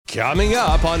Coming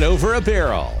up on Over a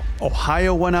Barrel.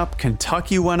 Ohio went up,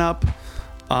 Kentucky went up,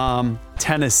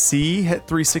 Tennessee hit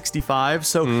 365.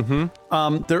 So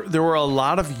there were a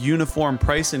lot of uniform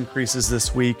price increases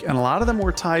this week, and a lot of them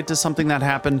were tied to something that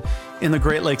happened in the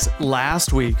Great Lakes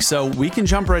last week. So we can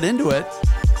jump right into it.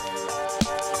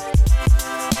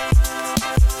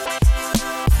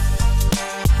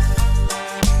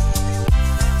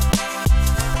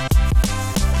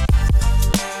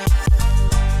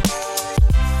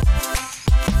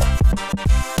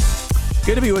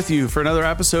 Good to be with you for another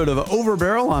episode of Over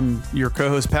Barrel. I'm your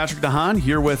co-host Patrick DeHaan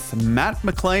here with Matt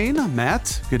McLean.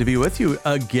 Matt, good to be with you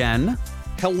again.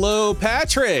 Hello,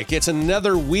 Patrick. It's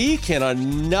another week and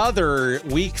another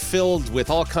week filled with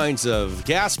all kinds of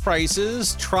gas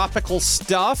prices, tropical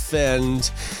stuff, and,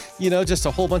 just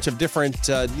a whole bunch of different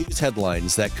news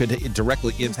headlines that could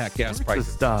directly impact gas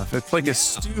prices. Stuff. It's like a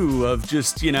stew of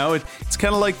just, it's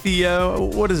kind of like the,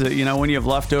 what is it? When you have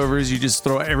leftovers, you just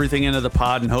throw everything into the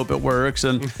pot and hope it works.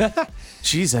 And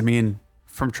geez,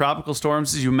 from tropical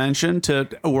storms, as you mentioned, to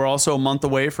we're also a month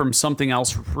away from something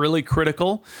else really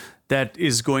critical that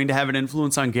is going to have an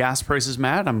influence on gas prices,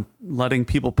 Matt. I'm letting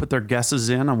people put their guesses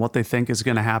in on what they think is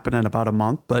going to happen in about a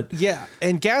month. But yeah,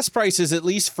 and gas prices, at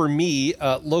least for me,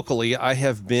 locally, I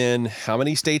have been, how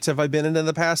many states have I been in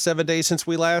the past 7 days since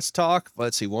we last talked?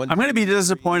 Let's see, one. I'm going to be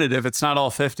disappointed if it's not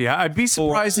all 50. I'd be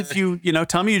surprised if you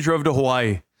tell me you drove to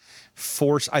Hawaii.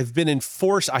 I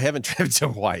haven't driven to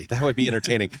Hawaii. That would be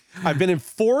entertaining. I've been in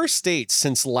 4 states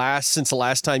since the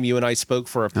last time you and I spoke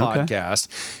for a podcast.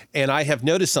 And I have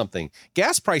noticed something.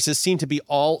 Gas prices seem to be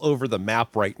all over the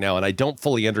map right now, and I don't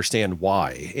fully understand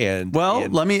why.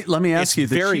 Let me ask you,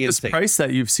 the cheapest price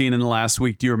that you've seen in the last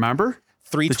week, do you remember?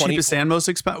 $3.24. The cheapest and most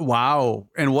expensive. Wow.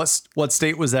 And what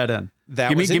state was that in?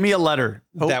 Give me a letter.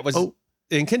 That was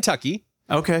in Kentucky.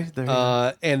 Okay. There you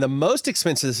go. And the most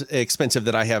expensive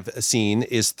that I have seen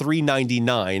is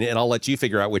 $3.99, and I'll let you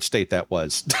figure out which state that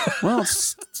was. Well,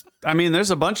 there's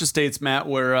a bunch of states, Matt,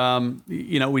 where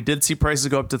we did see prices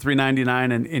go up to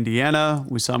 $3.99 in Indiana.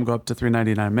 We saw them go up to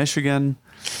 $3.99 in Michigan.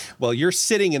 Well, you're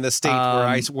sitting in the state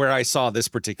where I saw this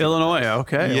particular Illinois.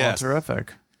 Okay. Yes. Well,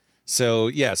 terrific. So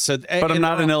yes. But I'm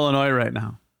not in Illinois right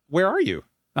now. Where are you?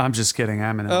 I'm just kidding.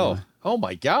 I'm in Illinois. Oh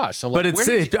my gosh! I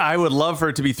would love for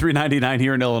it to be $3.99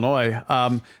 here in Illinois,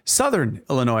 Southern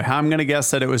Illinois. I'm going to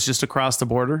guess that it was just across the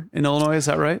border in Illinois. Is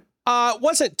that right? It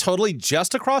wasn't totally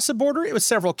just across the border. It was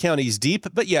several counties deep,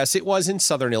 but yes, it was in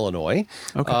Southern Illinois.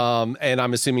 Okay. And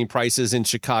I'm assuming prices in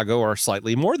Chicago are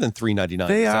slightly more than $3.99.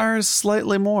 They are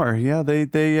slightly more. Yeah. They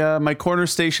my corner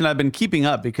station, I've been keeping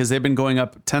up because they've been going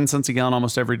up 10 cents a gallon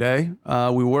almost every day.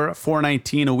 We were at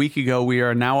 $4.19 a week ago. We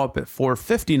are now up at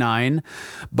 $4.59.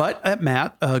 But at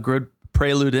Matt, a good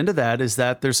prelude into that is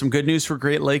that there's some good news for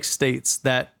Great Lakes states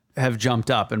that have jumped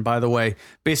up. And by the way,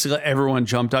 basically everyone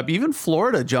jumped up. Even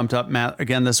Florida jumped up, Matt,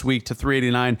 again this week to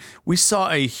 $3.89. We saw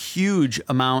a huge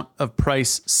amount of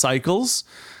price cycles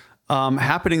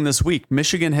happening this week.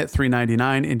 Michigan hit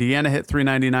 $3.99. Indiana hit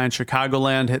 $3.99.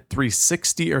 Chicagoland hit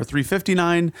 $3.60 or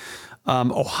 $3.59.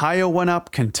 Ohio went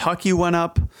up. Kentucky went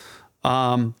up.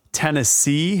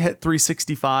 Tennessee hit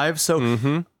 $3.65.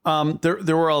 So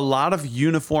there were a lot of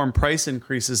uniform price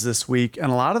increases this week,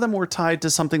 and a lot of them were tied to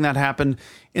something that happened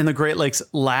in the Great Lakes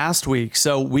last week.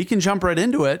 So we can jump right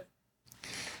into it.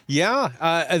 Yeah,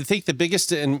 I think the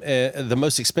biggest and the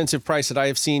most expensive price that I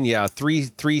have seen,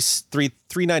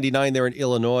 $3.99 there in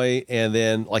Illinois, and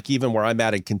then like even where I'm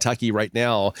at in Kentucky right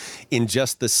now, in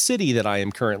just the city that I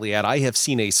am currently at, I have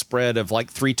seen a spread of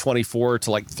like $3.24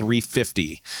 to like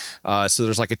 $3.50. So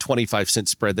there's like a 25-cent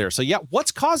spread there. So yeah,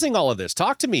 what's causing all of this?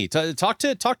 Talk to me. Talk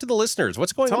to the listeners.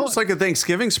 What's going on? It's almost like a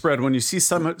Thanksgiving spread when you see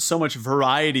so much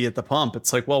variety at the pump.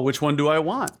 It's like, well, which one do I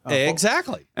want?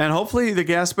 Exactly. And hopefully the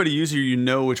Gas Buddy user,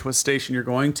 what station you're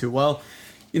going to. Well,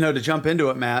 to jump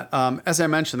into it, Matt, as I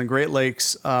mentioned, the Great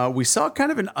Lakes, we saw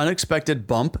kind of an unexpected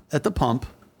bump at the pump,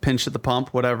 pinch at the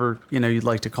pump, whatever, you'd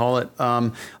like to call it.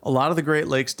 A lot of the Great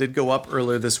Lakes did go up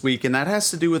earlier this week, and that has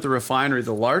to do with the refinery,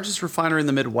 the largest refinery in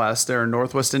the Midwest there in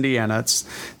Northwest Indiana. It's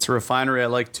a refinery I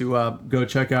like to go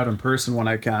check out in person when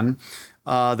I can.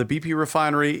 The BP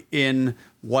refinery in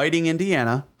Whiting,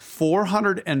 Indiana,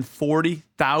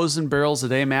 440,000 barrels a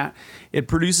day, Matt. It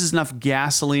produces enough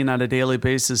gasoline on a daily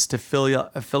basis to fill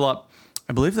up,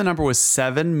 I believe the number was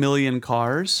 7 million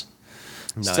cars.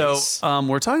 Nice. So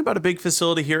we're talking about a big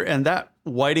facility here, and that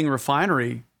Whiting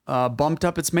refinery bumped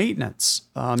up its maintenance.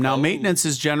 Maintenance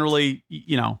is generally,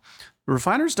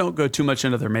 refiners don't go too much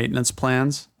into their maintenance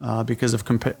plans because of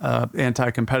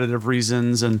anti-competitive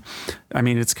reasons. And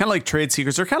it's kind of like trade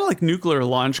secrets. They're kind of like nuclear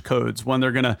launch codes when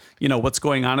they're going to, what's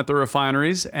going on at the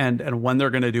refineries and when they're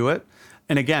going to do it.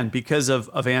 And again, because of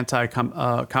anti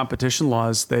competition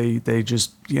laws, they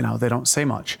just, they don't say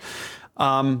much.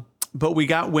 But we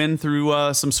got wind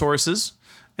through some sources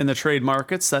in the trade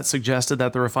markets that suggested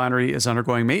that the refinery is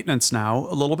undergoing maintenance now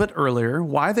a little bit earlier.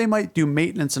 Why they might do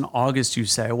maintenance in August, you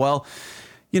say? Well,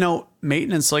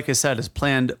 maintenance, like I said, is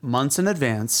planned months in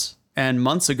advance. And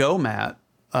months ago, Matt,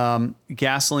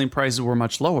 gasoline prices were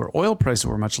much lower. Oil prices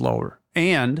were much lower.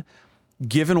 And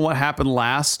given what happened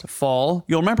last fall,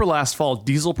 you'll remember last fall,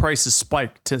 diesel prices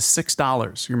spiked to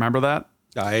 $6. You remember that?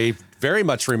 I very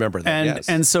much remember that. Yes.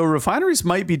 And so refineries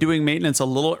might be doing maintenance a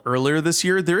little earlier this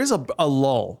year. There is a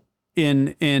lull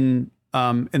in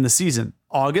the season.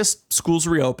 August, schools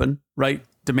reopen, right?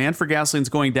 Demand for gasoline is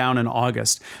going down in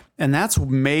August. And that's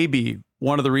maybe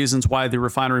one of the reasons why the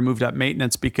refinery moved up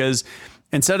maintenance, because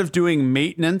instead of doing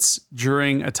maintenance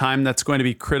during a time that's going to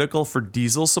be critical for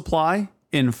diesel supply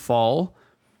in fall,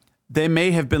 they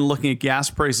may have been looking at gas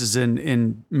prices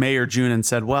in May or June and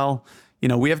said, well,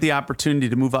 we have the opportunity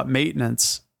to move up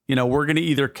maintenance. We're going to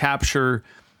either capture,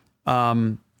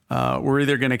 maintenance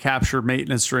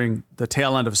during the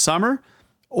tail end of summer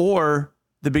or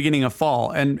the beginning of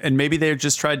fall. And maybe they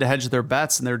just tried to hedge their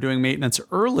bets and they're doing maintenance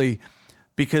early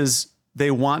because they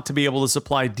want to be able to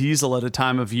supply diesel at a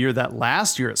time of year that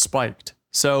last year it spiked.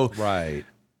 So, right.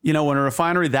 When a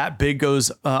refinery that big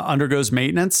undergoes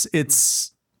maintenance,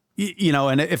 it's,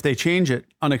 and if they change it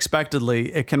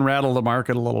unexpectedly, it can rattle the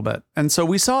market a little bit. And so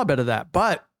we saw a bit of that.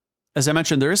 But as I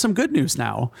mentioned, there is some good news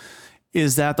now,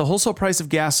 is that the wholesale price of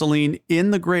gasoline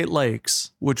in the Great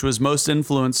Lakes, which was most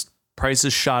influenced,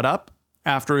 prices shot up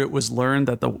after it was learned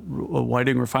that the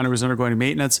Whiting refinery was undergoing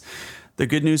maintenance. The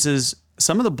good news is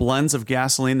some of the blends of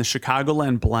gasoline, the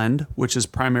Chicagoland blend, which is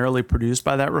primarily produced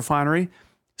by that refinery,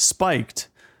 spiked.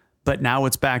 But now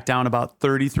it's back down about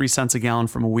 33 cents a gallon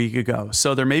from a week ago.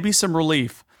 So there may be some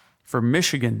relief for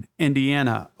Michigan,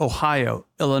 Indiana, Ohio,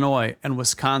 Illinois, and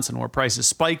Wisconsin, where prices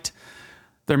spiked.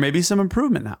 There may be some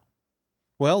improvement now.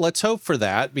 Well, let's hope for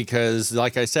that, because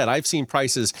like I said, I've seen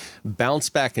prices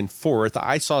bounce back and forth.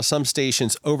 I saw some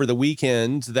stations over the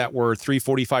weekend that were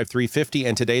 $3.45, $3.50,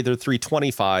 and today they're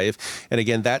 $3.25. And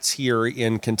again, that's here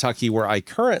in Kentucky where I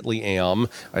currently am.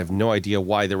 I have no idea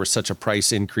why there was such a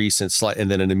price increase and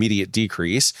then an immediate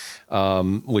decrease,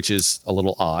 which is a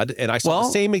little odd. And I saw the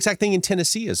same exact thing in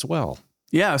Tennessee as well.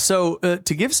 Yeah. So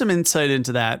to give some insight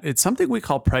into that, it's something we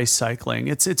call price cycling.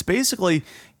 It's basically,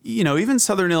 even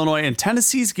Southern Illinois and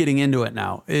Tennessee's getting into it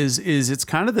now, is it's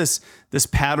kind of this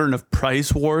pattern of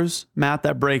price wars, Matt,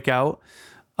 that break out.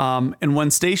 And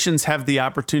when stations have the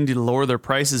opportunity to lower their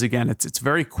prices again, it's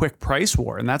very quick price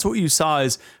war. And that's what you saw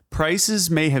is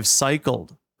prices may have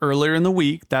cycled earlier in the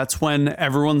week. That's when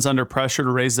everyone's under pressure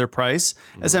to raise their price.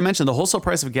 As I mentioned, the wholesale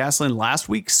price of gasoline last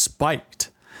week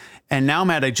spiked. And now,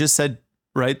 Matt, I just said,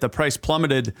 right, the price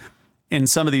plummeted in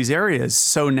some of these areas.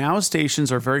 So now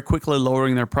stations are very quickly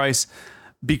lowering their price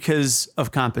because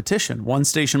of competition. One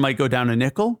station might go down a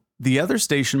nickel. The other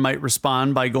station might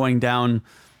respond by going down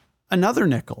another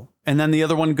nickel. And then the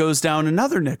other one goes down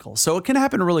another nickel. So it can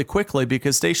happen really quickly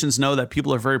because stations know that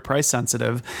people are very price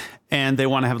sensitive and they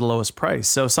want to have the lowest price.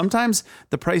 So sometimes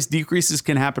the price decreases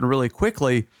can happen really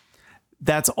quickly.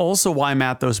 That's also why,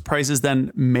 Matt, those prices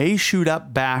then may shoot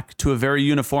up back to a very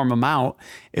uniform amount.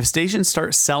 If stations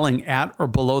start selling at or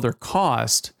below their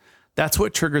cost, that's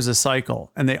what triggers a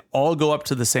cycle. And they all go up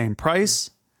to the same price.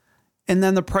 And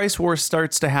then the price war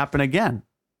starts to happen again.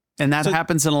 And that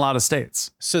happens in a lot of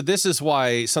states. So this is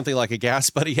why something like a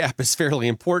Gas Buddy app is fairly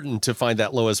important to find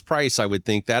that lowest price. I would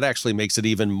think that actually makes it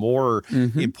even more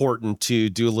important to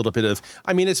do a little bit of,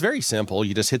 it's very simple.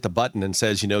 You just hit the button and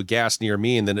says, gas near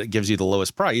me, and then it gives you the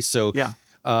lowest price. So yeah.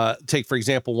 Take, for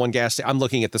example, one gas station. I'm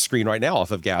looking at the screen right now off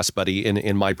of Gas Buddy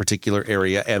in my particular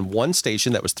area, and one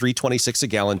station that was $3.26 a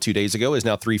gallon 2 days ago is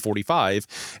now $3.45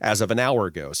 as of an hour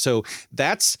ago. So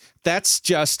that's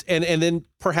just, and then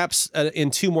perhaps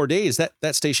in 2 more days, that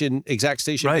exact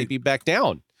station right. may be back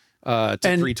down to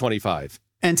 $3.25.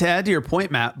 And to add to your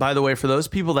point, Matt, by the way, for those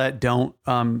people that don't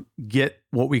get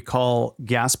what we call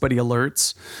Gas Buddy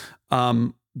alerts,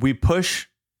 we push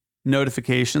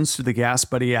notifications to the Gas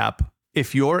Buddy app.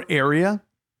 If your area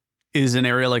is an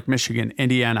area like Michigan,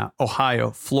 Indiana,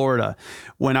 Ohio, Florida,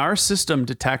 when our system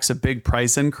detects a big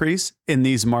price increase in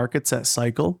these markets that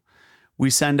cycle, we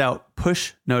send out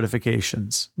push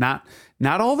notifications. Not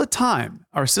all the time.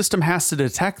 Our system has to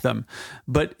detect them.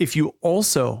 But if you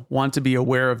also want to be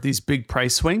aware of these big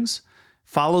price swings,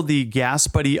 follow the Gas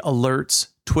Buddy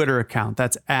Alerts Twitter account.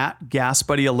 That's at Gas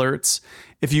Buddy Alerts.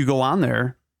 If you go on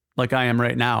there, like I am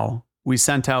right now, we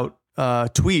sent out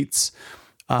tweets,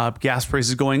 gas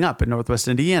prices going up in Northwest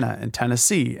Indiana and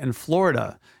Tennessee and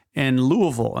Florida in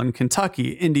Louisville and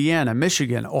Kentucky, Indiana,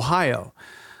 Michigan, Ohio.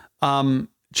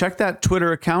 Check that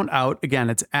Twitter account out. Again,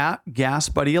 it's at Gas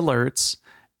Buddy Alerts.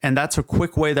 And that's a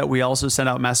quick way that we also send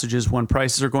out messages when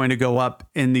prices are going to go up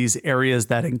in these areas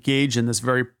that engage in this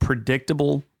very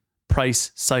predictable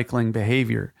price cycling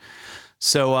behavior.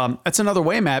 So that's another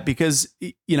way, Matt, because,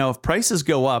 you know, if prices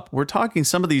go up, we're talking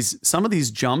some of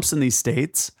these jumps in these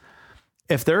states.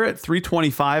 If they're at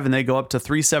 325 and they go up to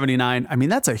 379, I mean,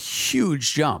 that's a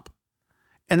huge jump.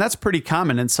 And that's pretty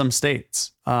common in some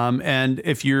states. And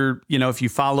if you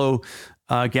follow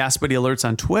Gas Buddy Alerts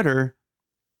on Twitter,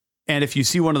 and if you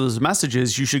see one of those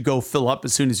messages, you should go fill up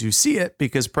as soon as you see it,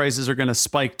 because prices are going to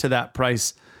spike to that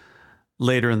price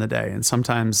later in the day. And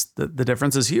sometimes the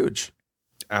difference is huge.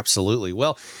 Absolutely.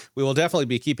 Well, we will definitely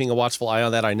be keeping a watchful eye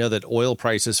on that. I know that oil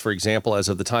prices, for example, as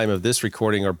of the time of this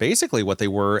recording, are basically what they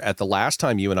were at the last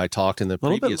time you and I talked in the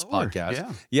previous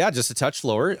podcast. Yeah, just a touch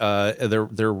lower.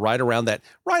 They're right around the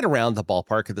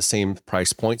ballpark at the same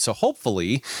price point. So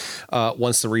hopefully,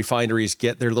 once the refineries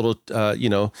get their little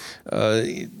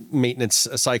maintenance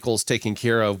cycles taken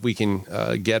care of, we can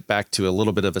get back to a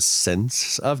little bit of a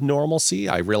sense of normalcy.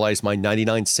 I realize my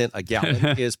 99 cent a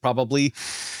gallon is probably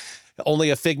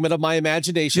only a figment of my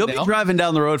imagination. You'll be driving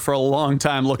down the road for a long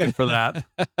time looking for that.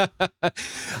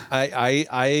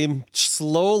 I'm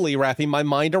slowly wrapping my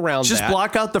mind around that. Just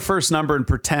block out the first number and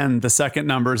pretend the second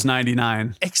number is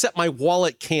 99. Except my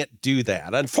wallet can't do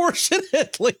that,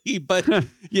 unfortunately. But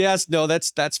yes, no,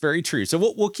 that's very true. So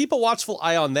we'll keep a watchful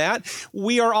eye on that.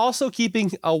 We are also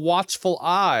keeping a watchful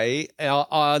eye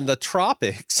on the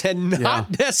tropics, and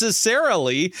not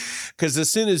necessarily, because as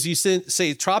soon as you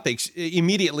say tropics,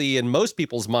 immediately in most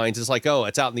people's minds it's like, oh,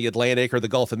 it's out in the Atlantic or the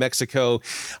Gulf of Mexico.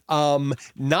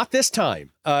 Not this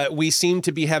time. We seem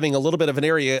to be having a little bit of an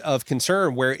area of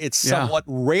concern where it's somewhat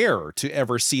rare to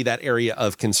ever see that area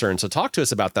of concern. So talk to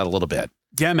us about that a little bit.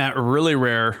 Yeah, Matt, really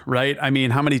rare, right? I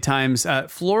mean, how many times?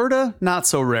 Florida, not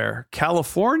so rare.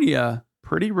 California,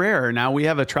 pretty rare. Now we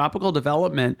have a tropical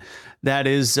development that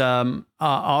is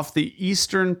off the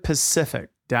eastern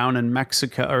Pacific, down in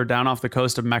Mexico, or down off the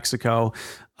coast of Mexico,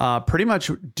 pretty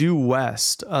much due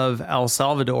west of El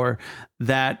Salvador,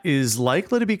 that is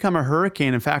likely to become a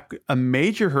hurricane. In fact, a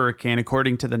major hurricane,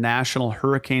 according to the National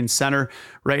Hurricane Center.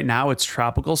 Right now, it's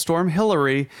Tropical Storm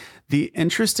Hillary. The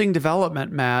interesting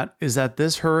development, Matt, is that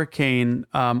this hurricane,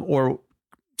 or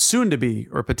soon to be,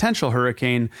 or potential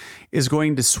hurricane, is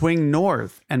going to swing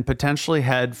north and potentially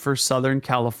head for Southern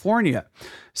California.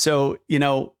 So, you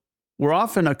know, we're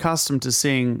often accustomed to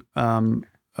seeing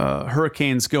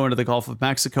hurricanes go into the Gulf of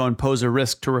Mexico and pose a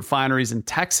risk to refineries in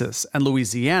Texas and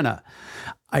Louisiana.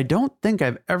 I don't think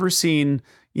I've ever seen,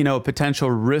 a potential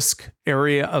risk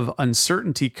area of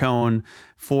uncertainty cone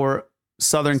for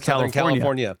Southern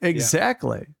California.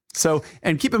 Exactly. Yeah. So,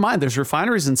 and keep in mind, there's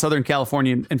refineries in Southern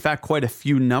California, in fact, quite a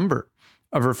few number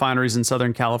of refineries in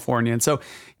Southern California. And so,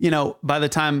 by the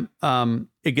time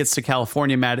it gets to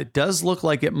California, Matt, it does look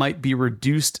like it might be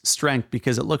reduced strength,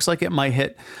 because it looks like it might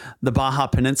hit the Baja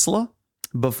Peninsula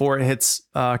before it hits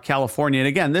California. And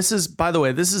again, this is, by the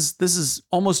way, this is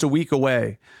almost a week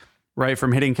away, right,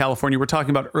 from hitting California. We're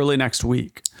talking about early next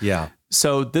week. Yeah.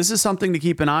 So this is something to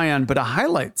keep an eye on, but it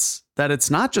highlights that it's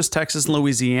not just Texas and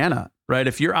Louisiana, right?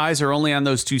 If your eyes are only on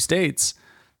those two states,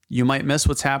 you might miss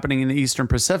what's happening in the Eastern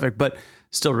Pacific, but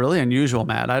still really unusual,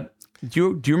 Matt.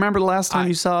 Do you remember the last time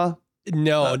you saw?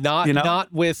 No,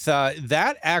 not with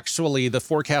that. Actually, the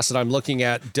forecast that I'm looking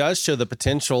at does show the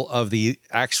potential of the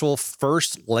actual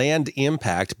first land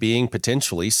impact being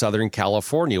potentially Southern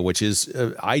California, which is,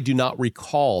 I do not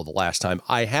recall the last time.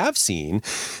 I have seen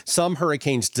some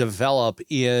hurricanes develop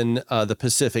in the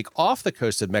Pacific off the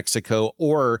coast of Mexico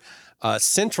or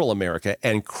Central America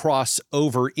and cross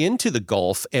over into the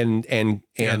Gulf and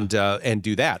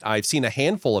do that. I've seen a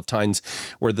handful of times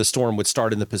where the storm would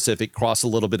start in the Pacific, cross a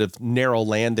little bit of narrow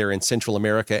land there in Central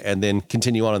America, and then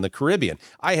continue on in the Caribbean.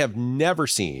 I have never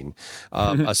seen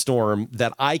a storm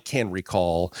that I can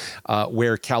recall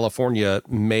where California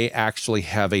may actually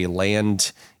have a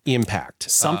land impact.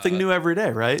 Something new every day,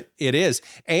 right? It is.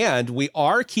 And we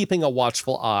are keeping a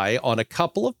watchful eye on a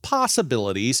couple of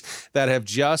possibilities that have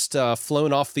just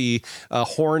flown off the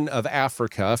Horn of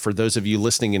Africa. For those of you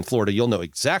listening in Florida, you'll know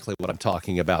exactly what I'm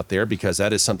talking about there, because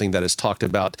that is something that is talked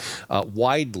about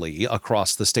widely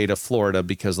across the state of Florida,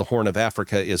 because the Horn of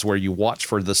Africa is where you watch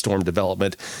for the storm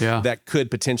development that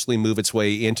could potentially move its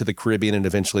way into the Caribbean and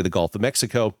eventually the Gulf of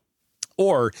Mexico.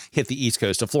 or hit the east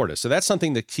coast of Florida. So that's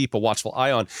something to keep a watchful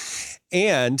eye on.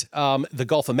 And the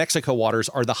Gulf of Mexico waters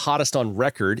are the hottest on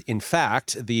record. In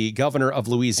fact, the governor of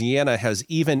Louisiana has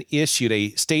even issued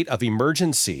a state of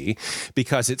emergency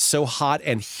because it's so hot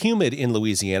and humid in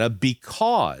Louisiana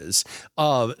because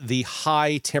of the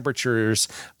high temperatures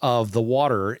of the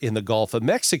water in the Gulf of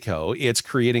Mexico. It's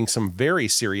creating some very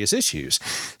serious issues.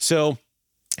 So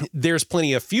there's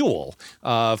plenty of fuel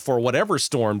for whatever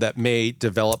storm that may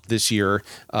develop this year.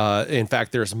 In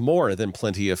fact, there's more than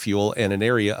plenty of fuel in an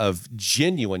area of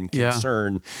genuine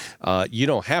concern. You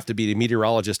don't have to be a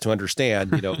meteorologist to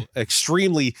understand,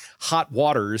 extremely hot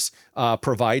waters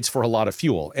provides for a lot of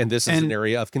fuel. And this is an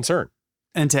area of concern.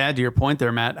 And to add to your point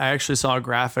there, Matt, I actually saw a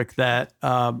graphic that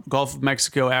Gulf of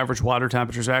Mexico average water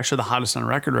temperatures are actually the hottest on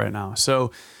record right now.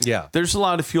 So there's a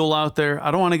lot of fuel out there. I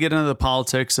don't want to get into the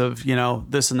politics of,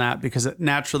 this and that, because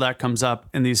naturally that comes up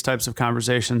in these types of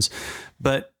conversations.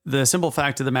 But the simple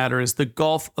fact of the matter is the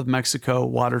Gulf of Mexico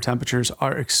water temperatures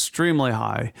are extremely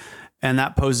high, and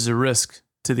that poses a risk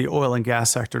to the oil and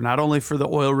gas sector, not only for the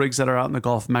oil rigs that are out in the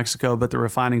Gulf of Mexico, but the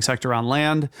refining sector on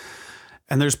land.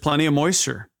 And there's plenty of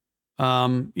moisture.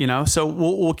 So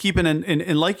we'll keep it in.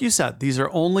 And like you said, these are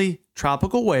only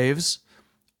tropical waves.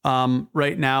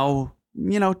 Right now,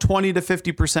 20 to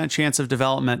 50% chance of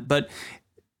development. But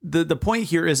the point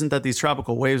here isn't that these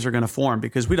tropical waves are going to form,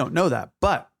 because we don't know that.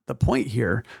 But the point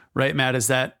here, right, Matt, is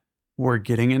that we're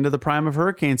getting into the prime of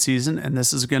hurricane season, and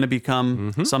this is going to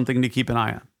become something to keep an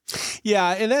eye on.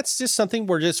 Yeah, and that's just something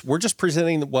we're just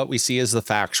presenting what we see as the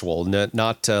factual,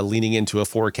 not leaning into a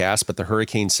forecast. But the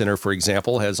Hurricane Center, for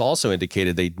example, has also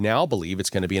indicated they now believe it's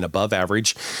going to be an above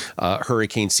average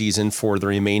hurricane season for the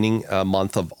remaining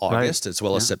month of August, as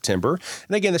well as September.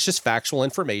 And again, it's just factual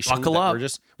information. Buckle up.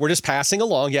 We're just passing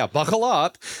along. Yeah, buckle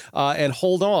up and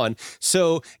hold on.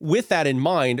 So with that in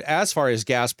mind, as far as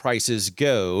gas prices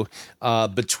go,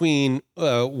 between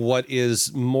what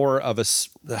is more of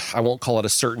I won't call it a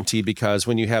certainty, because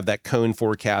when you have that cone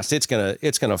forecast, it's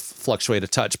gonna fluctuate a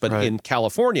touch. But in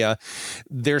California,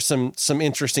 there's some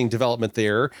interesting development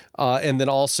there, and then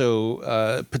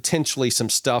also potentially some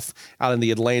stuff out in the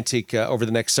Atlantic over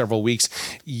the next several weeks.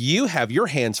 You have your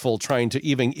hands full trying to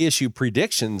even issue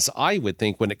predictions, I would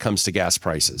think, when it comes to gas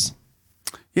prices.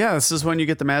 Yeah, this is when you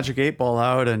get the magic 8-ball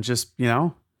out and just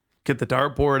get the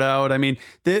dartboard out. I mean,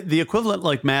 the equivalent,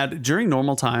 like, Matt, during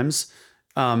normal times,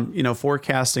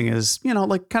 forecasting is,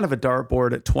 like kind of a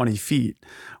dartboard at 20 feet.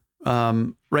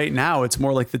 Right now, it's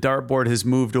more like the dartboard has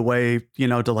moved away,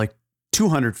 to like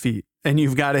 200 feet, and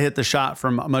you've got to hit the shot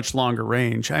from a much longer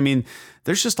range. I mean,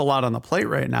 there's just a lot on the plate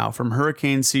right now from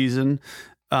hurricane season.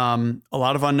 A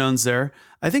lot of unknowns there.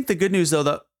 I think the good news, though,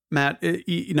 that Matt,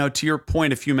 to your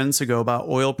point a few minutes ago about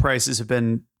oil prices have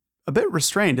been a bit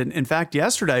restrained. And in fact,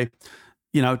 yesterday,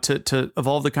 to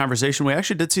evolve the conversation, we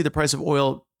actually did see the price of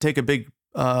oil take a big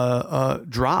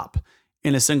drop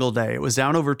in a single day. It was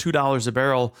down over $2 a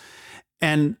barrel.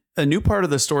 And a new part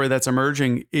of the story that's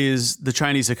emerging is the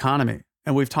Chinese economy.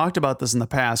 And we've talked about this in the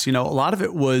past. A lot of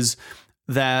it was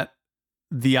that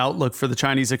the outlook for the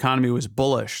Chinese economy was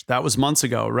bullish. That was months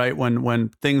ago, right? When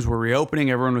things were reopening,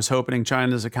 everyone was hoping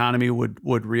China's economy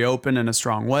would reopen in a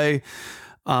strong way.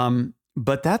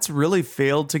 But that's really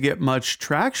failed to get much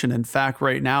traction. In fact,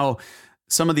 right now,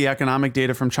 some of the economic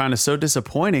data from China is so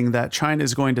disappointing that China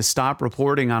is going to stop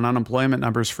reporting on unemployment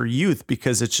numbers for youth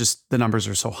because it's just the numbers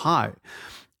are so high.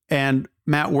 And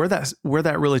Matt, where that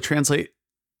really translates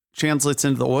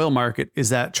into the oil market is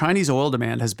that Chinese oil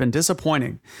demand has been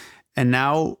disappointing. And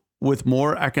now, with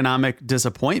more economic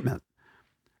disappointment,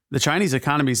 the Chinese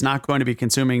economy is not going to be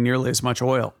consuming nearly as much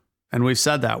oil. And we've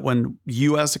said that when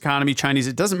U.S. economy, Chinese,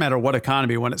 it doesn't matter what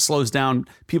economy, when it slows down,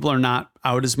 people are not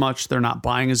out as much. They're not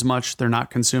buying as much. They're not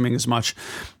consuming as much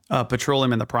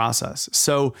petroleum in the process.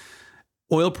 So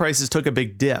oil prices took a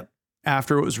big dip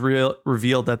after it was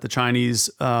revealed that the Chinese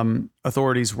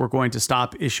authorities were going to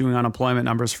stop issuing unemployment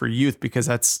numbers for youth, because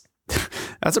that's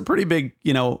a pretty big,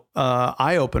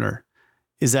 eye opener,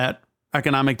 is that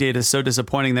economic data is so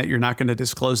disappointing that you're not going to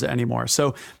disclose it anymore.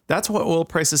 So that's why oil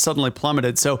prices suddenly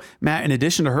plummeted. So Matt, in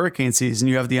addition to hurricane season,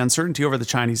 you have the uncertainty over the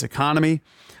Chinese economy.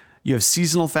 You have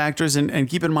seasonal factors, and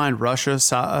keep in mind Russia,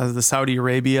 the Saudi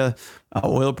Arabia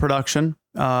oil production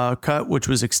cut, which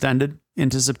was extended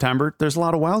into September. There's a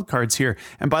lot of wild cards here.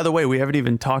 And by the way, we haven't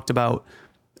even talked about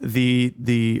the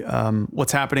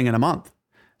what's happening in a month.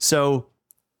 So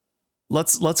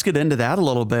let's get into that a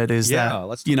little bit. Let's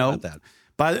talk about that.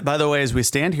 By the way, as we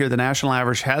stand here, the national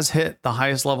average has hit the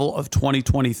highest level of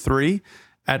 2023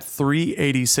 at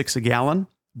 $3.86 a gallon.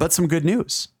 But some good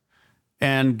news.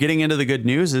 And getting into the good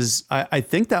news is I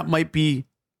think that might be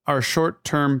our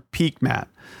short-term peak, Matt.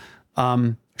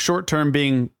 Short-term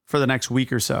being for the next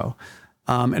week or so.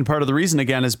 And part of the reason,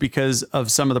 again, is because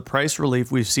of some of the price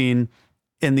relief we've seen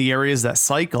in the areas that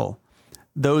cycle.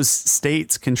 Those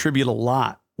states contribute a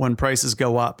lot when prices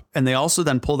go up, and they also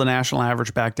then pull the national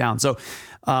average back down. So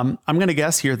I'm going to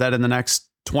guess here that in the next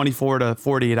 24 to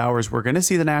 48 hours, we're going to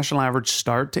see the national average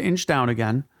start to inch down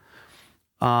again.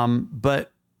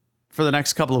 But for the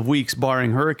next couple of weeks,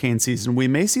 barring hurricane season, we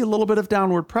may see a little bit of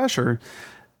downward pressure.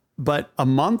 But a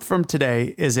month from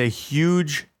today is a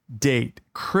huge date,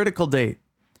 critical date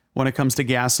when it comes to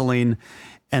gasoline.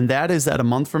 And that is that a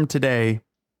month from today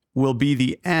will be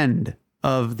the end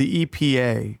of the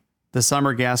EPA, the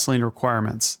summer gasoline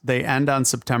requirements. They end on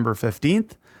September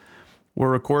 15th. We're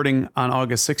recording on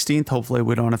August 16th. Hopefully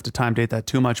we don't have to time date that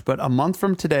too much. But a month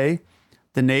from today,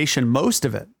 the nation, most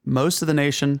of the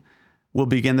nation will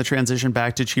begin the transition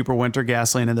back to cheaper winter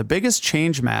gasoline. And the biggest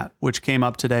change, Matt, which came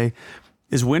up today,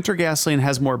 is winter gasoline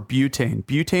has more butane.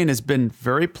 Butane has been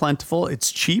very plentiful.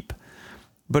 It's cheap,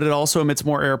 but it also emits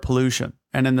more air pollution.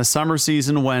 And in the summer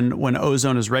season, when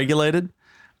ozone is regulated,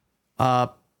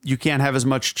 you can't have as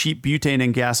much cheap butane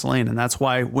in gasoline. And that's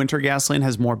why winter gasoline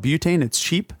has more butane. It's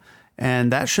cheap, and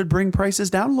that should bring prices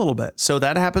down a little bit. So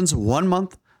that happens 1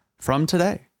 month from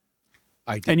today.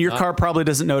 And your car probably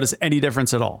doesn't notice any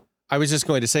difference at all. I was just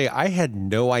going to say, I had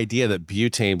no idea that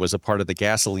butane was a part of the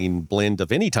gasoline blend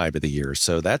of any time of the year.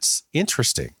 So that's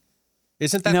interesting.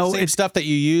 Isn't that the same stuff that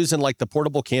you use in like the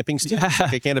portable camping stuff? Yeah,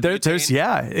 like a can of butane?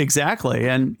 Yeah, exactly.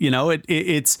 And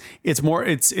it's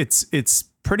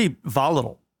pretty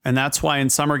volatile. And that's why in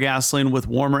summer gasoline with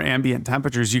warmer ambient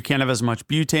temperatures, you can't have as much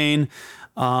butane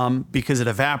because it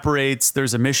evaporates.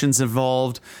 There's emissions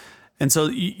involved. And so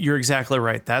you're exactly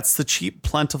right. That's the cheap,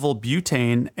 plentiful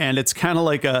butane. And it's kind of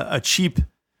like a cheap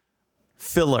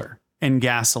filler in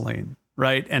gasoline,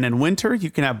 right? And in winter, you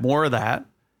can have more of that.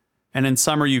 And in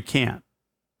summer, you can't.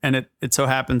 And it so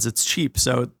happens it's cheap.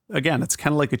 So again, it's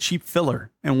kind of like a cheap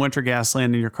filler in winter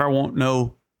gasoline, and your car won't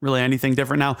know really anything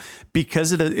different. Now,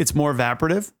 because it's more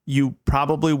evaporative, you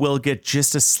probably will get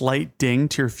just a slight ding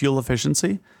to your fuel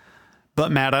efficiency.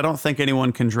 But Matt, I don't think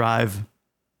anyone can drive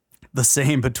the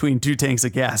same between two tanks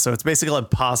of gas. So it's basically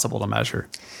impossible to measure.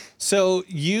 So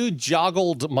you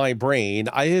joggled my brain.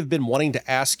 I have been wanting to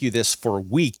ask you this for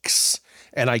weeks,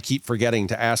 and I keep forgetting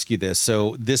to ask you this.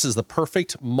 So this is the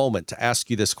perfect moment to ask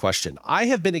you this question. I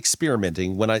have been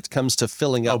experimenting when it comes to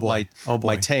filling up my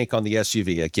tank on the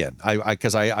SUV again.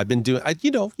 Because I've been doing,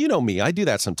 you know me, I do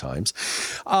that sometimes.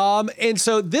 And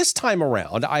so this time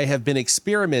around, I have been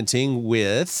experimenting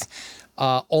with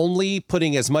only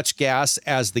putting as much gas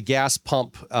as the gas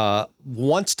pump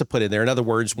wants to put in there. In other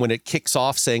words, when it kicks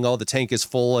off saying, "Oh, the tank is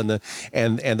full," and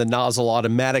the nozzle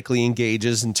automatically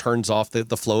engages and turns off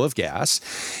the flow of gas.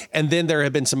 And then there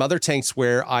have been some other tanks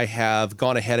where I have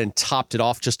gone ahead and topped it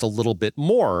off just a little bit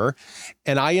more.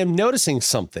 And I am noticing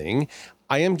something.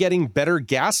 I am getting better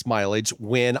gas mileage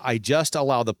when I just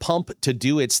allow the pump to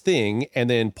do its thing and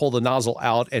then pull the nozzle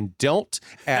out and don't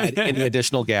add any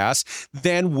additional gas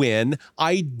than when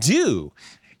I do.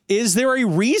 Is there a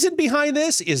reason behind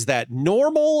this? Is that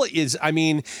normal?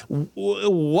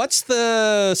 What's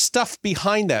the stuff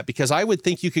behind that? Because I would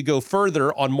think you could go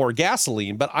further on more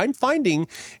gasoline, but I'm finding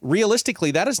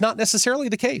realistically that is not necessarily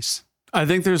the case. I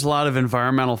think there's a lot of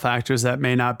environmental factors that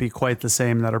may not be quite the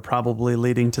same that are probably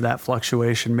leading to that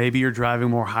fluctuation. Maybe you're driving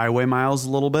more highway miles a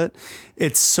little bit.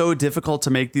 It's so difficult to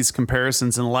make these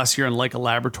comparisons unless you're in like a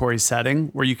laboratory setting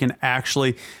where you can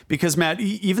actually, because Matt,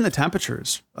 even the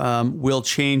temperatures will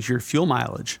change your fuel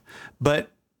mileage.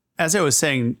 But as I was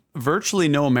saying, virtually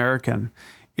no American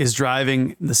is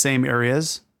driving the same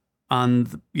areas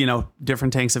on,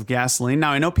 different tanks of gasoline.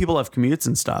 Now, I know people have commutes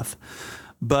and stuff,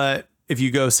 but if you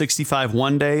go 65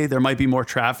 one day, there might be more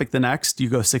traffic the next. You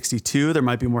go 62, there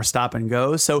might be more stop and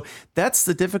go. So that's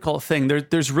the difficult thing.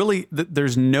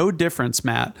 There's no difference,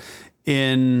 Matt,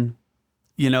 in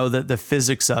the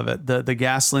physics of it. The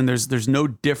gasoline, there's no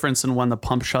difference in when the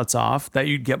pump shuts off that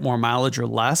you'd get more mileage or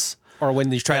less. Or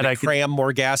when you try to cram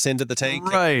more gas into the tank.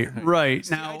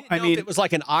 Right. Now, I mean, if it was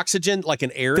like an oxygen, like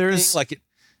an air thing, like it.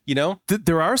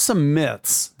 There are some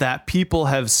myths that people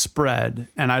have spread,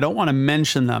 and I don't want to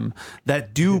mention them,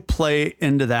 that do play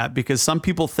into that, because some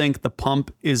people think the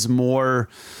pump is more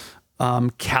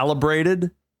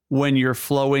calibrated when you're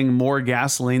flowing more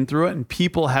gasoline through it. And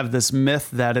people have this myth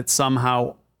that it's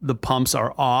somehow the pumps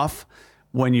are off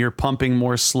when you're pumping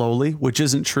more slowly, which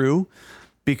isn't true,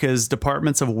 because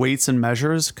departments of weights and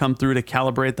measures come through to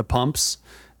calibrate the pumps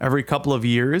every couple of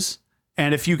years.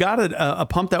 And if you got a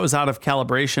pump that was out of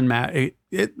calibration, Matt,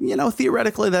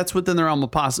 theoretically that's within the realm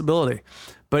of possibility.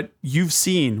 but you've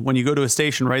seen when you go to a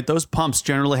station, right? Those pumps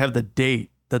generally have the date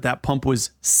that pump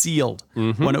was sealed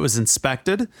when it was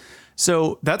inspected.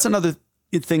 So that's another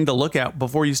thing to look at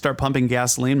before you start pumping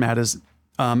gasoline, Matt, is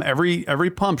every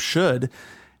pump should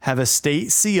have a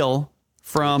state seal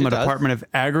from a Department of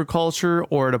Agriculture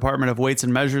or a Department of Weights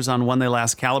and Measures on when they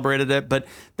last calibrated it. But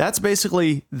that's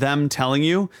basically them telling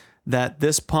you that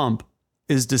this pump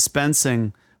is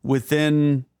dispensing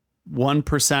within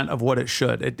 1% of what it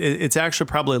should. It's actually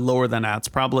probably lower than that. It's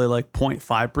probably like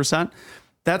 0.5%.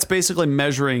 That's basically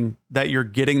measuring that you're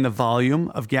getting the volume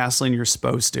of gasoline you're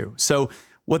supposed to. So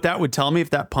what that would tell me,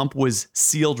 if that pump was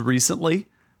sealed recently,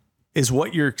 is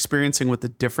what you're experiencing with the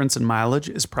difference in mileage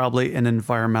is probably an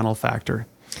environmental factor.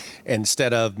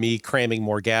 Instead of me cramming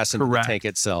more gas into the tank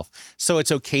itself. So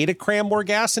it's okay to cram more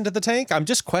gas into the tank? I'm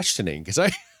just questioning because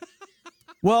I've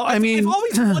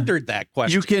always wondered that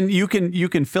question. You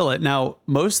can fill it. Now,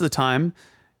 most of the time,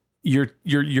 your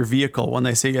vehicle, when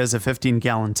they say it has a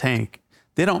 15-gallon tank,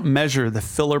 they don't measure the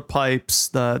filler pipes,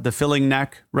 the filling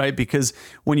neck, right? Because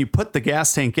when you put the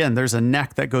gas tank in, there's a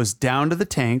neck that goes down to the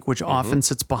tank, which often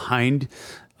sits behind,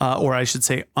 or I should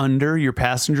say under your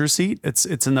passenger seat. It's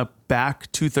in the back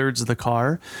 2/3 of the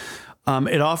car.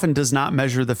 It often does not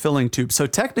measure the filling tube. So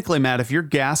technically, Matt, if your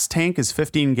gas tank is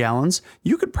 15 gallons,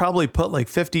 you could probably put like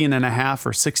 15 and a half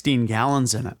or 16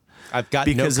 gallons in it. I've got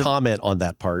no comment on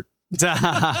that part.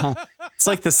 It's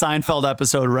like the Seinfeld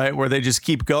episode, right? Where they just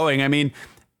keep going. I mean,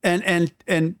 and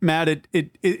Matt,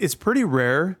 it's pretty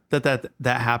rare that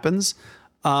happens.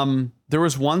 There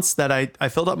was once that I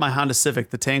filled up my Honda Civic.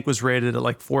 The tank was rated at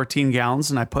like 14 gallons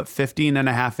and I put 15 and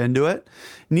a half into it.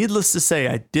 Needless to say,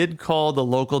 I did call the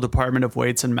local Department of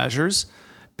Weights and Measures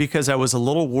because I was a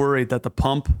little worried that the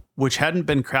pump, which hadn't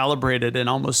been calibrated in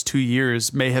almost 2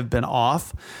 years, may have been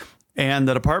off. And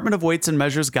the Department of Weights and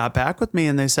Measures got back with me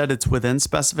and they said it's within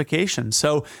specification.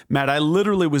 So, Matt, I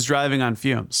literally was driving on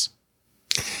fumes.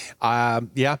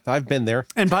 Yeah, I've been there.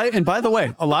 And by the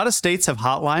way, a lot of states have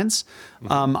hotlines.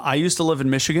 I used to live in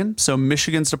Michigan. So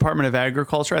Michigan's Department of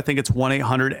Agriculture, I think it's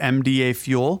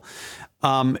 1-800-MDA-FUEL.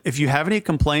 If you have any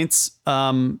complaints,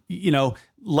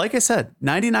 like I said,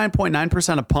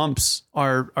 99.9% of pumps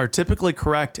are typically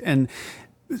correct. And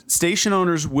station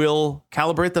owners will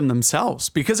calibrate them themselves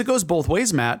because it goes both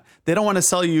ways, Matt. They don't want to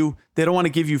sell you, they don't want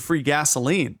to give you free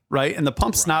gasoline, right? And the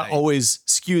pump's not always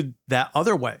skewed that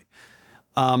other way.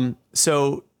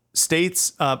 So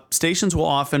stations will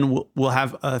often will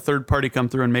have a third party come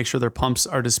through and make sure their pumps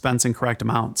are dispensing correct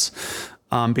amounts,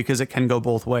 because it can go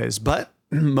both ways. But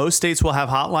most states will have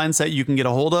hotlines that you can get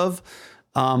a hold of,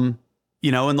 and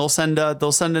they'll send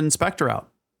an inspector out.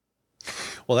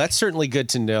 Well, that's certainly good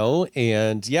to know.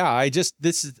 And yeah, I've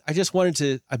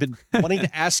been wanting to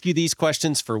ask you these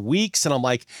questions for weeks. And I'm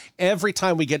like, every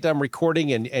time we get done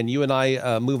recording and you and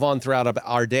I move on throughout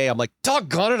our day, I'm like,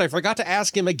 doggone it, I forgot to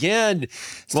ask him again.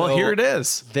 Well, so here it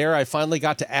is. There, I finally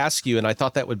got to ask you. And I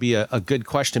thought that would be a good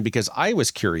question because I was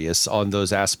curious on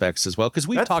those aspects as well. Because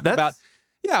we've talked about...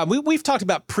 Yeah, we've talked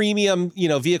about premium,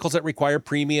 vehicles that require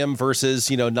premium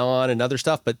versus, non and other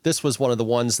stuff. But this was one of the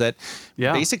ones that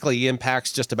basically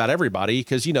impacts just about everybody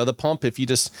because, the pump, if you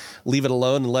just leave it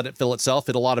alone and let it fill itself,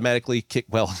 it'll automatically kick.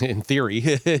 Well, in theory,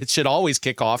 it should always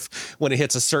kick off when it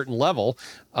hits a certain level.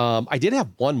 I did have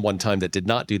one time that did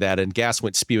not do that and gas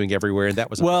went spewing everywhere. And that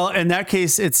was in that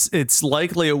case, it's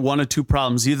likely one of two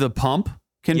problems. Either the pump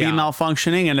can be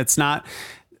malfunctioning and it's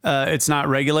not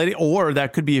regulated, or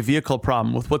that could be a vehicle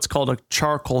problem with what's called a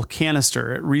charcoal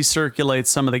canister. It recirculates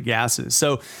some of the gases.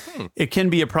 So it can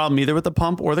be a problem either with the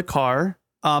pump or the car.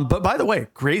 But by the way,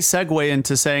 great segue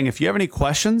into saying, if you have any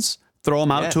questions, throw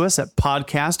them out to us at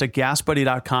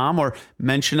podcast@gasbuddy.com or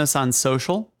mention us on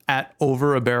social at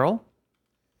Over a Barrel.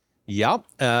 Yep.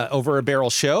 Over a Barrel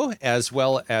Show, as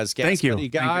well as Gas Buddy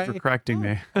Guy. Thank you for correcting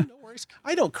me.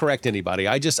 I don't correct anybody.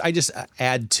 I just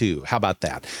add to. How about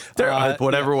that?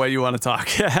 Whatever way you want to talk.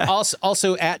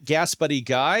 also at Gas Buddy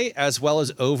Guy, as well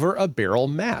as Over a Barrel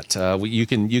Matt. You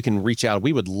can reach out.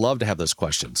 We would love to have those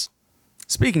questions.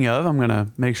 Speaking of, I'm going to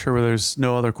make sure there's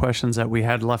no other questions that we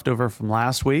had left over from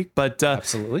last week. But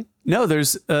absolutely. No,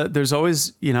 there's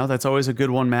always, that's always a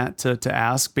good one, Matt, to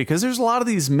ask, because there's a lot of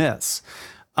these myths.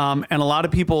 And a lot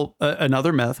of people,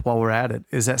 another myth while we're at it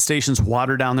is that stations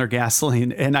water down their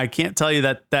gasoline. And I can't tell you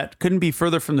that couldn't be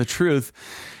further from the truth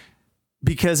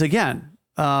because again,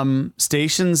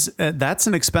 stations, that's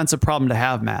an expensive problem to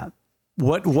have, Matt.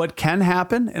 What can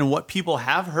happen and what people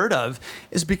have heard of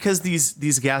is because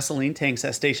these gasoline tanks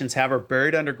that stations have are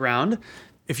buried underground.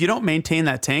 If you don't maintain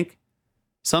that tank,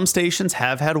 some stations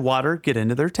have had water get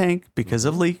into their tank because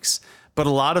of leaks, but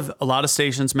a lot of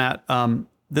stations, Matt,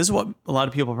 this is what a lot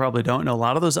of people probably don't know. A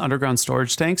lot of those underground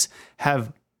storage tanks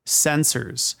have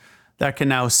sensors that can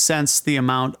now sense the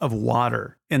amount of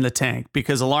water in the tank,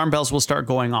 because alarm bells will start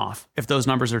going off if those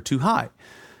numbers are too high.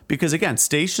 Because again,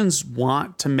 stations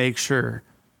want to make sure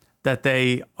that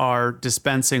they are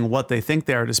dispensing what they think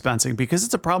they are dispensing, because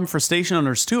it's a problem for station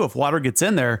owners too. If water gets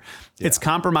in there, it's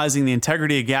compromising the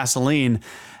integrity of gasoline.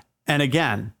 And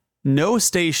again, no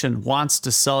station wants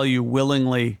to sell you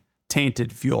willingly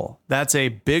tainted fuel. That's a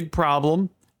big problem.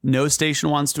 No station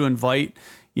wants to invite,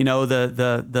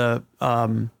 the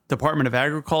Department of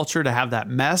Agriculture to have that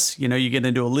mess. You get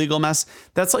into a legal mess.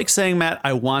 That's like saying, Matt,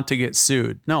 I want to get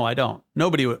sued. No, I don't.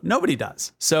 Nobody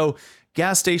does. So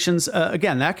gas stations,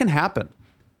 again, that can happen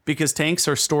because tanks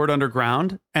are stored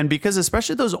underground. And because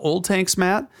especially those old tanks,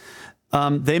 Matt,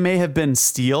 they may have been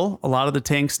steel. A lot of the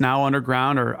tanks now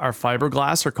underground are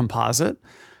fiberglass or composite.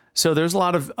 So there's a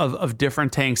lot of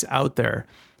different tanks out there.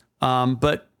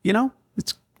 But,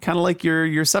 it's kind of like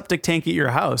your septic tank at your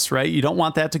house, right? You don't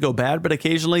want that to go bad, but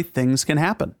occasionally things can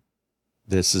happen.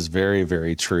 This is very,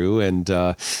 very true. And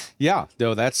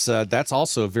that's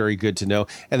also very good to know.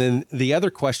 And then the other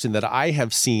question that I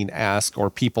have seen asked, or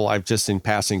people I've just in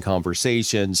passing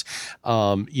conversations,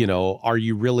 are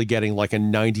you really getting like a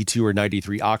 92 or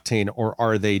 93 octane, or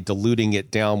are they diluting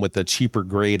it down with a cheaper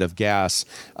grade of gas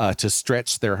to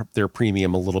stretch their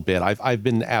premium a little bit? I've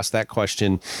been asked that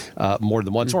question more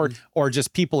than once, or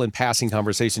just people in passing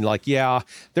conversation like,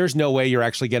 there's no way you're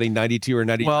actually getting 92 or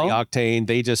 93 octane.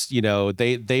 They just,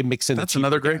 they mix in. That's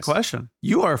another great question.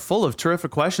 You are full of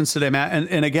terrific questions today, Matt.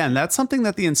 And again, that's something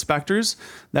that the inspectors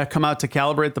that come out to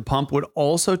calibrate the pump would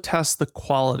also test the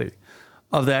quality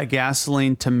of that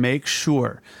gasoline to make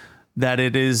sure that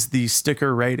it is the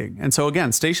sticker rating. And so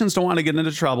again, stations don't want to get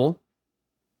into trouble.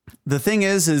 The thing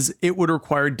is it would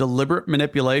require deliberate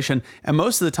manipulation. And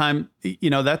most of the time,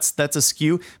 that's a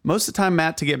skew. Most of the time,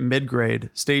 Matt, to get mid-grade,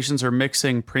 stations are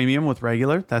mixing premium with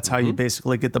regular. That's how you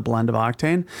basically get the blend of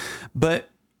octane. But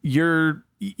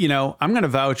I'm going to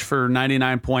vouch for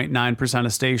 99.9%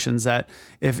 of stations that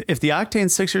if the octane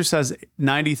sticker says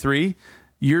 93,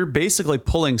 you're basically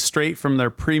pulling straight from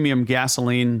their premium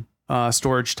gasoline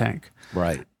storage tank.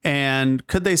 Right. And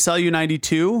could they sell you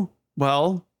 92?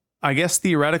 Well, I guess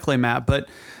theoretically, Matt, but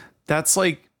that's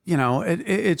like,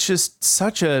 it's just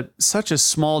such a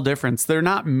small difference. They're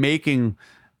not making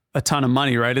a ton of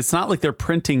money, right? It's not like they're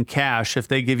printing cash if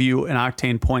they give you an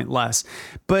octane point less.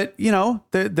 But,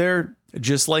 they're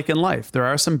just like in life. There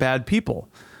are some bad people,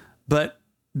 but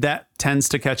that tends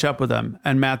to catch up with them.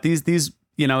 And Matt, these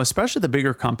especially the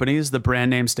bigger companies, the brand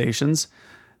name stations,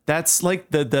 that's like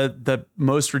the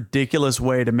most ridiculous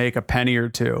way to make a penny or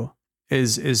two.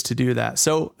 Is to do that.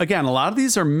 So again, a lot of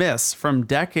these are myths from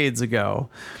decades ago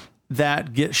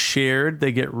that get shared,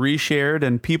 they get reshared,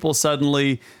 and people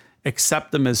suddenly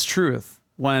accept them as truth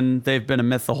when they've been a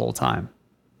myth the whole time.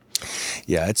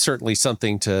 Yeah, it's certainly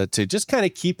something to just kind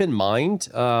of keep in mind.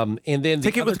 And then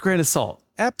take it with a grain of salt.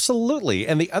 Absolutely.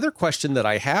 And the other question that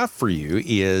I have for you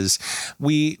is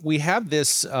we have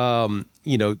this,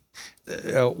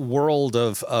 world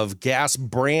of gas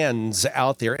brands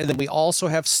out there. And then we also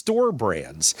have store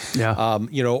brands,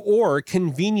 or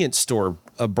convenience store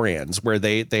brands where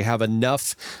they have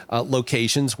enough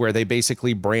locations where they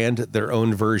basically brand their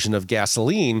own version of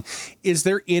gasoline. Is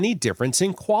there any difference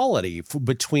in quality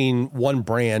between one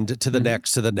brand to the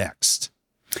next?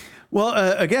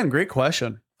 Well, again, great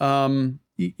question.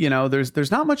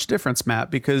 There's not much difference,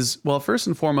 Matt, because, well, first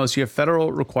and foremost, you have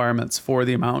federal requirements for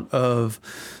the amount of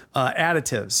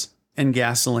additives in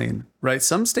gasoline, right?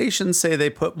 Some stations say they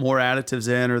put more additives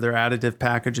in, or their additive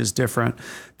package is different.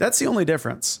 That's the only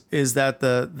difference, is that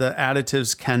the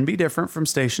additives can be different from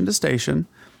station to station.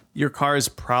 Your car is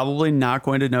probably not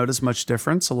going to notice much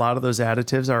difference. A lot of those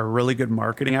additives are really good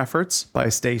marketing efforts by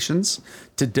stations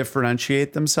to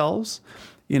differentiate themselves.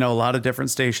 A lot of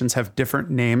different stations have different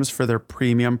names for their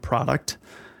premium product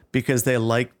because they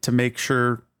like to make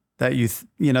sure that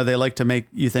they like to make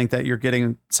you think that you're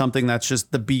getting something that's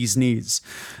just the bee's knees.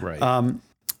 Right.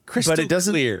 But it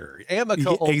doesn't clear.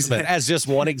 Amoco Ultimate as just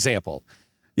one example.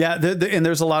 Yeah. And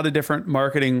there's a lot of different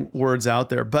marketing words out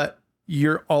there, but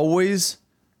you're always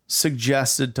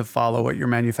suggested to follow what your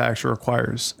manufacturer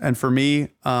requires. And for me,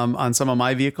 on some of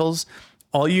my vehicles,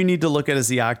 all you need to look at is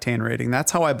the octane rating.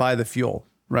 That's how I buy the fuel.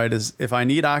 Right. Is if I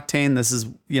need octane, this is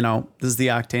the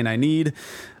octane I need.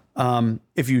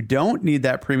 If you don't need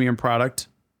that premium product,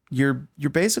 you're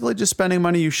basically just spending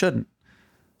money you shouldn't.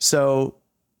 So,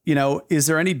 is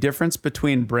there any difference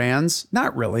between brands?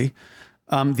 Not really.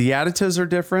 The additives are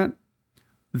different.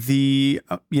 The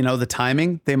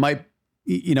timing, they might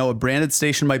a branded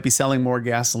station might be selling more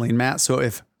gasoline, Matt. So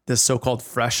if this so-called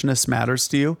freshness matters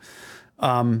to you,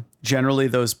 generally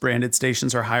those branded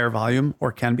stations are higher volume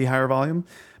or can be higher volume,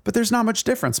 but there's not much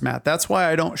difference, Matt. That's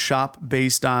why I don't shop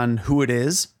based on who it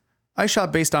is. I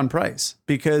shop based on price,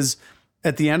 because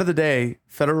at the end of the day,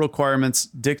 federal requirements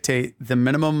dictate the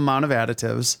minimum amount of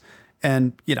additives,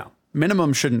 and,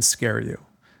 minimum shouldn't scare you.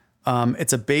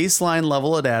 It's a baseline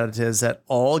level of additives that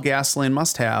all gasoline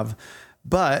must have,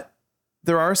 but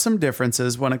there are some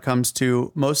differences when it comes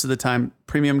to, most of the time,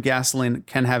 premium gasoline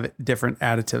can have different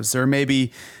additives. There may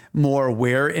be more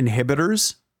wear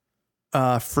inhibitors,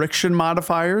 friction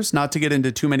modifiers, not to get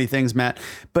into too many things, Matt,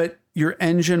 but your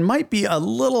engine might be a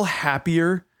little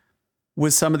happier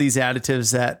with some of these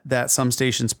additives that some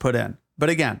stations put in. But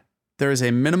again, there is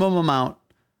a minimum amount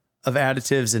of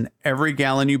additives in every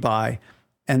gallon you buy,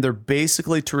 and they're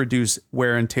basically to reduce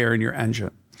wear and tear in your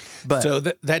engine. But so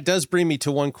that does bring me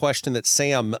to one question that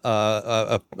Sam,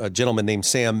 a gentleman named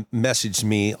Sam, messaged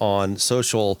me on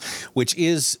social, which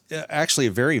is actually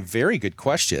a very, very good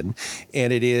question.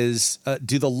 And it is,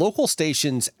 do the local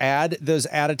stations add those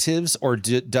additives, or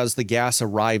does the gas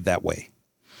arrive that way?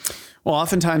 Well,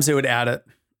 oftentimes they would add it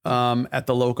at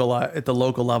the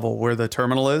local level where the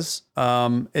terminal is.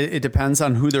 It depends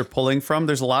on who they're pulling from.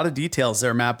 There's a lot of details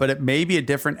there, Matt, but it may be a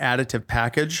different additive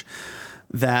package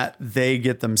that they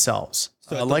get themselves.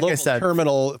 So like I said,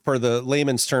 terminal, for the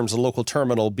layman's terms, a local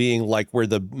terminal being like where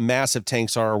the massive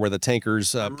tanks are, where the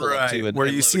tankers pull up to, where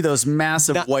you see those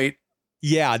massive white.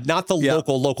 Yeah, not the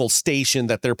local station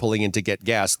that they're pulling in to get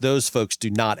gas. Those folks do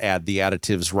not add the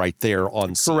additives right there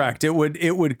on scene. Correct. It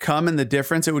would come in the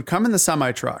difference. It would come in the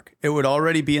semi truck. It would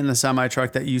already be in the semi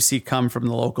truck that you see come from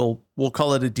the local. We'll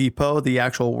call it a depot. The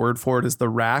actual word for it is the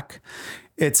rack.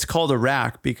 It's called a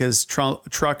rack because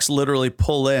trucks literally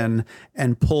pull in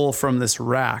and pull from this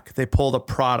rack. They pull the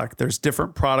product. There's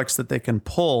different products that they can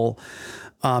pull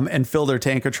and fill their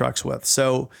tanker trucks with.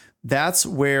 So that's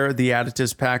where the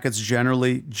additives packets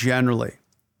generally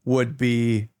would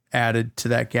be added to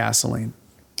that gasoline.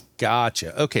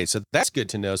 Gotcha. Okay, so that's good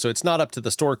to know. So it's not up to the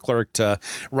store clerk to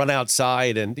run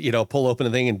outside and pull open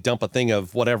a thing and dump a thing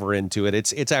of whatever into it.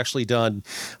 It's actually done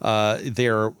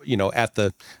there, at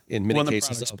the in many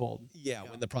cases pulled. Yeah,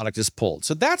 when the product is pulled.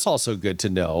 So that's also good to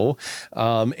know.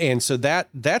 And so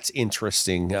that's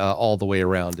interesting all the way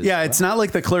around. Yeah, it's not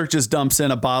like the clerk just dumps in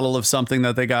a bottle of something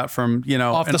that they got from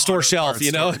off the store shelf.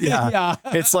 Yeah.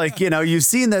 It's like you've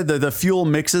seen the fuel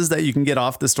mixes that you can get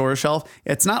off the store shelf.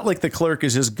 It's not like the clerk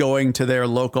is just going to their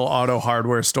local auto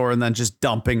hardware store and then just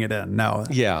dumping it in. No.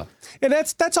 Yeah. And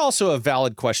that's also a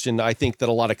valid question, I think, that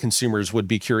a lot of consumers would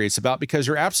be curious about, because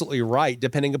you're absolutely right.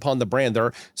 Depending upon the brand, there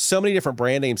are so many different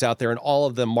brand names out there, and all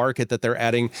of them market that they're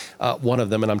adding one of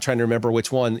them. And I'm trying to remember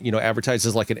which one,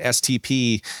 advertises like an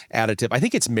STP additive. I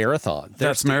think it's Marathon.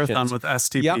 That's Marathon with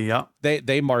STP. Yeah.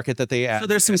 They market that they add. So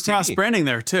there's some cross branding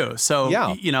there too. So,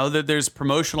 there's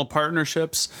promotional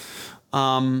partnerships.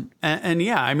 And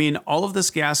yeah, I mean, all of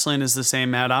this gasoline is the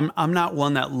same, Matt. I'm not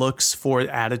one that looks for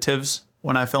additives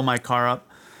when I fill my car up.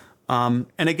 And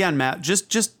again, Matt,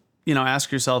 just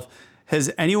ask yourself,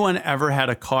 has anyone ever had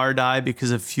a car die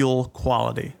because of fuel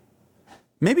quality?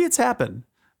 Maybe it's happened,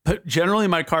 but generally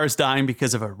my car is dying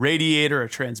because of a radiator, a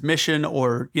transmission,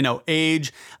 or,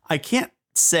 age. I can't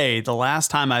say the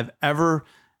last time I've ever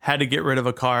had to get rid of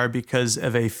a car because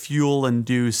of a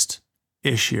fuel-induced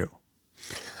issue.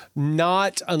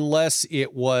 Not unless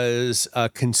it was a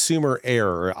consumer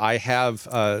error. I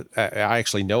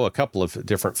actually know a couple of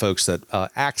different folks that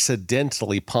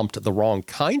accidentally pumped the wrong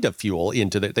kind of fuel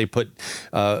into they put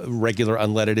regular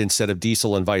unleaded instead of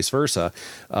diesel and vice versa,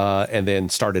 and then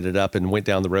started it up and went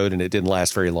down the road, and it didn't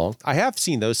last very long. I have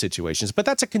seen those situations, but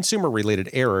that's a consumer related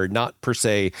error, not per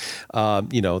se,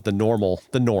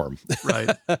 the norm.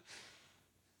 Right.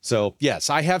 So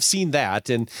yes, I have seen that,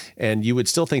 and you would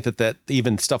still think that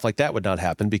even stuff like that would not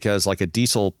happen, because like a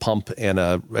diesel pump and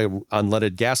a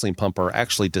unleaded gasoline pump are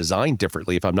actually designed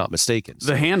differently, if I'm not mistaken.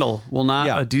 The handle will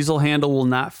not, a diesel handle will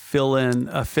not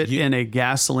fit in a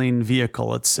gasoline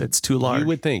vehicle. It's too large.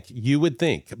 You would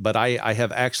think, but I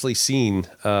have actually seen,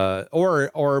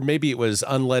 or maybe it was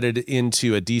unleaded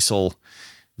into a diesel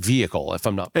vehicle, if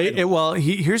I'm not.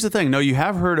 Here's the thing. No, you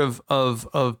have heard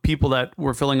of people that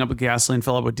were filling up with gasoline,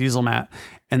 fill up with diesel, Matt,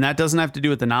 and that doesn't have to do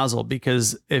with the nozzle,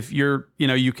 because if you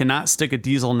cannot stick a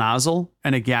diesel nozzle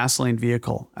in a gasoline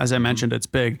vehicle. As I mentioned, it's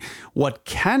big. What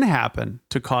can happen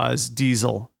to cause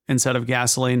diesel instead of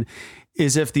gasoline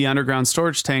is if the underground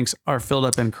storage tanks are filled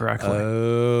up incorrectly.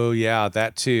 Oh yeah,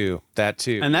 that too.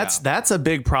 And that's a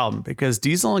big problem, because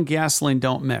diesel and gasoline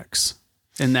don't mix.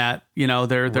 in that,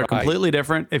 they're Right. completely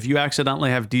different. If you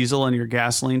accidentally have diesel in your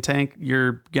gasoline tank,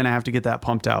 you're going to have to get that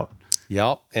pumped out.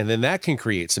 Yep. And then that can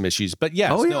create some issues. But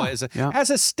yes, as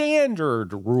a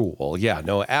standard rule,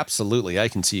 absolutely. I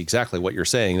can see exactly what you're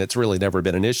saying. That's really never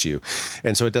been an issue.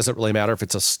 And so it doesn't really matter if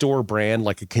it's a store brand,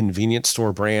 like a convenience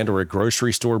store brand or a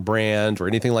grocery store brand or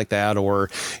anything like that, or,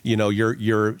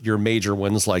 your major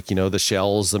ones like, the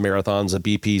Shells, the Marathons,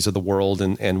 the BPs of the world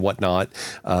and whatnot,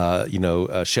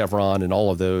 Chevron and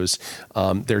all of those.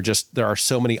 There are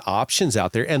so many options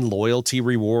out there, and loyalty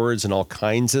rewards and all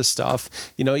kinds of stuff.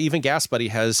 Even Gas Buddy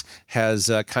has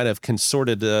kind of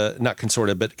not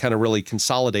consorted, but kind of really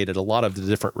consolidated a lot of the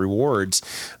different rewards,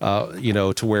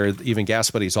 to where even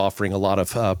Gas Buddy's offering a lot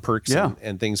of perks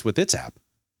and things with its app.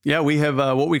 Yeah, we have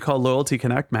what we call Loyalty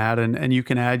Connect, Matt, and you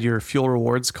can add your fuel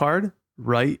rewards card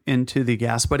right into the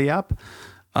Gas Buddy app.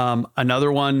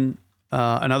 Another one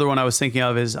I was thinking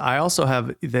of is I also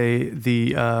have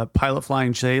the Pilot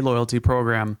Flying J loyalty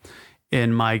program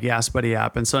in my Gas Buddy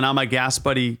app. And so now my Gas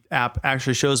Buddy app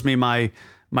actually shows me my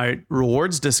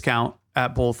rewards discount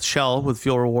at both Shell with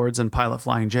fuel rewards and Pilot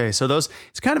Flying J. So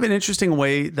it's kind of an interesting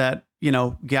way that,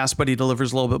 Gas Buddy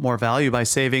delivers a little bit more value by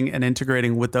saving and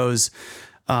integrating with those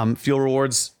fuel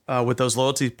rewards with those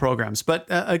loyalty programs. But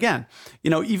again,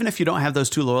 even if you don't have those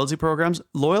two loyalty programs,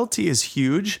 loyalty is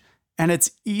huge. And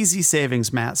it's easy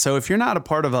savings, Matt. So if you're not a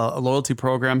part of a loyalty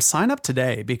program, sign up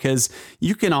today, because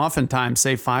you can oftentimes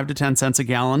save 5 to 10 cents a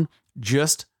gallon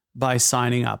just by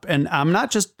signing up. And I'm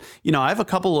not just, I have a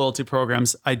couple loyalty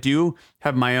programs. I do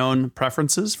have my own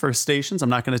preferences for stations. I'm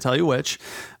not going to tell you which,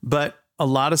 but a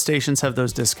lot of stations have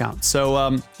those discounts.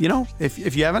 So,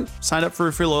 if you haven't signed up for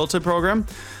a free loyalty program,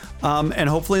 and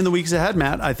hopefully in the weeks ahead,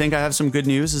 Matt, I think I have some good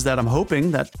news, is that I'm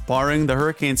hoping that barring the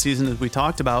hurricane season, as we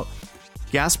talked about,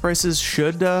 gas prices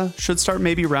should start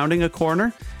maybe rounding a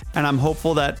corner. And I'm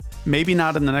hopeful that maybe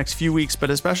not in the next few weeks, but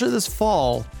especially this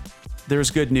fall,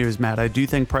 there's good news, Matt. I do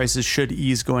think prices should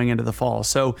ease going into the fall.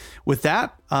 So with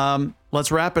that, let's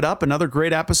wrap it up. Another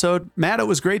great episode. Matt, it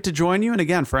was great to join you. And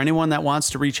again, for anyone that wants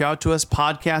to reach out to us,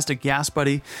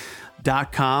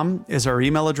 podcast@gasbuddy.com is our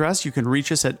email address. You can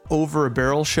reach us at Over a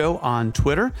Barrel Show on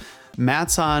Twitter.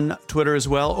 Matt's on Twitter as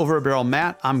well, Over a Barrel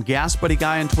Matt. I'm Gas Buddy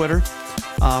Guy on Twitter.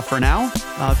 For now,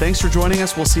 thanks for joining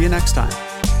us. We'll see you next time.